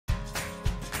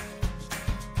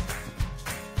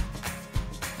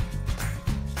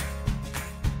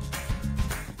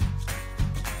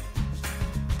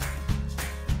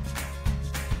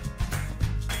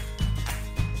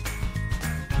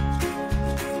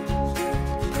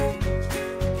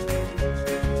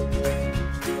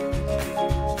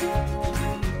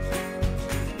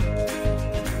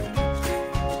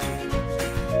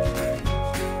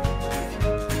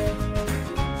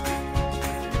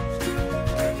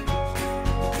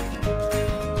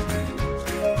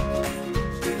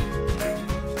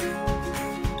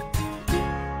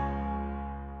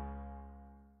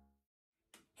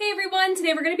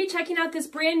today we're going to be checking out this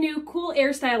brand new cool hair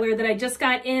styler that I just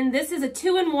got in. This is a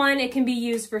 2-in-1. It can be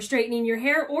used for straightening your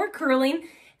hair or curling.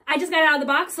 I just got it out of the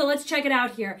box, so let's check it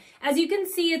out here. As you can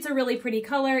see, it's a really pretty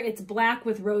color. It's black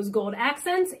with rose gold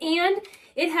accents, and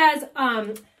it has,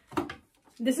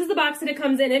 this is the box that it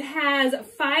comes in. It has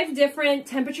 5 different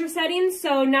temperature settings,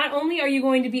 so not only are you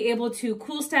going to be able to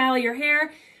cool style your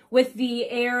hair with the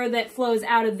air that flows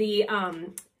out of the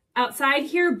outside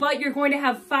here, but you're going to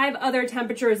have 5 other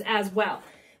temperatures as well.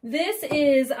 This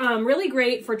is really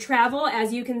great for travel.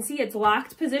 As you can see, it's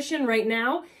locked position right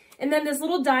now. And then this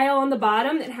little dial on the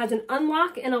bottom that has an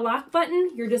unlock and a lock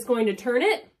button. You're just going to turn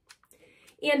it,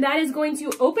 and that is going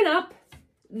to open up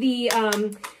the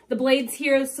blades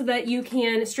here so that you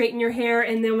can straighten your hair,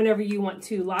 and then whenever you want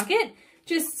to lock it,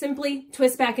 just simply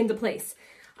twist back into place.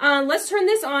 Let's turn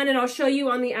this on, and I'll show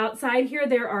you on the outside here.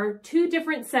 There are 2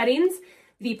 different settings.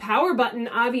 The power button,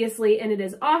 obviously, and it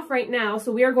is off right now,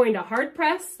 so we are going to hard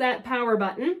press that power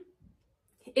button.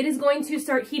 It is going to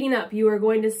start heating up. You are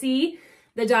going to see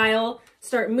the dial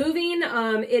start moving.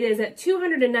 It is at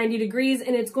 290 degrees,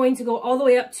 and it's going to go all the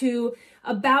way up to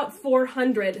about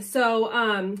 400.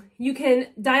 So you can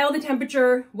dial the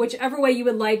temperature whichever way you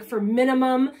would like for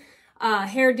minimum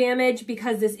hair damage,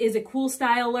 because this is a cool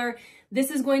styler. This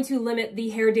is going to limit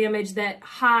the hair damage that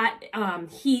hot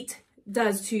heat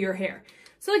does to your hair.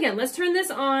 So again, let's turn this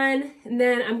on, and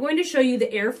then I'm going to show you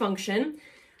the air function.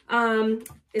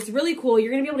 It's really cool.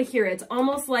 You're going to be able to hear it. It's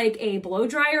almost like a blow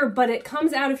dryer, but it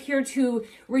comes out of here to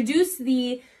reduce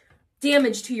the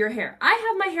damage to your hair. I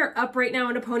have my hair up right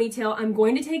now in a ponytail. I'm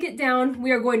going to take it down.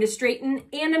 We are going to straighten,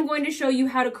 and I'm going to show you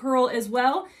how to curl as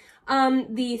well.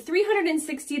 The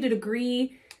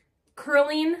 360-degree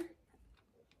curling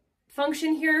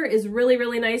function here is really,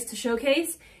 really nice to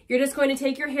showcase. You're just going to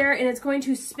take your hair, and it's going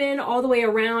to spin all the way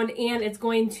around, and it's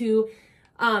going to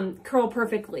curl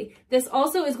perfectly. This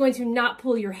also is going to not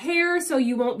pull your hair, so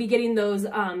you won't be getting those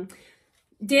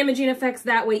damaging effects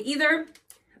that way either.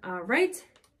 All right,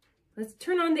 let's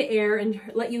turn on the air and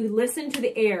let you listen to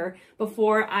the air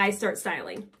before I start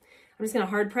styling. I'm just gonna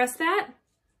hard press that.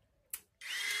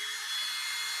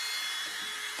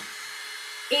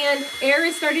 And air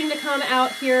is starting to come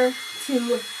out here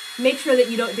to make sure that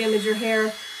you don't damage your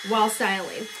hair while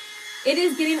styling. It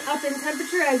is getting up in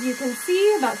temperature, as you can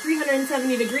see, about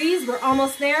 370 degrees. We're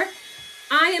almost there.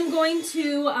 I am going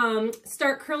to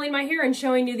start curling my hair and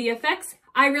showing you the effects.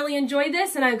 I really enjoyed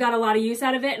this, and I've got a lot of use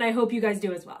out of it, and I hope you guys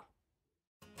do as well.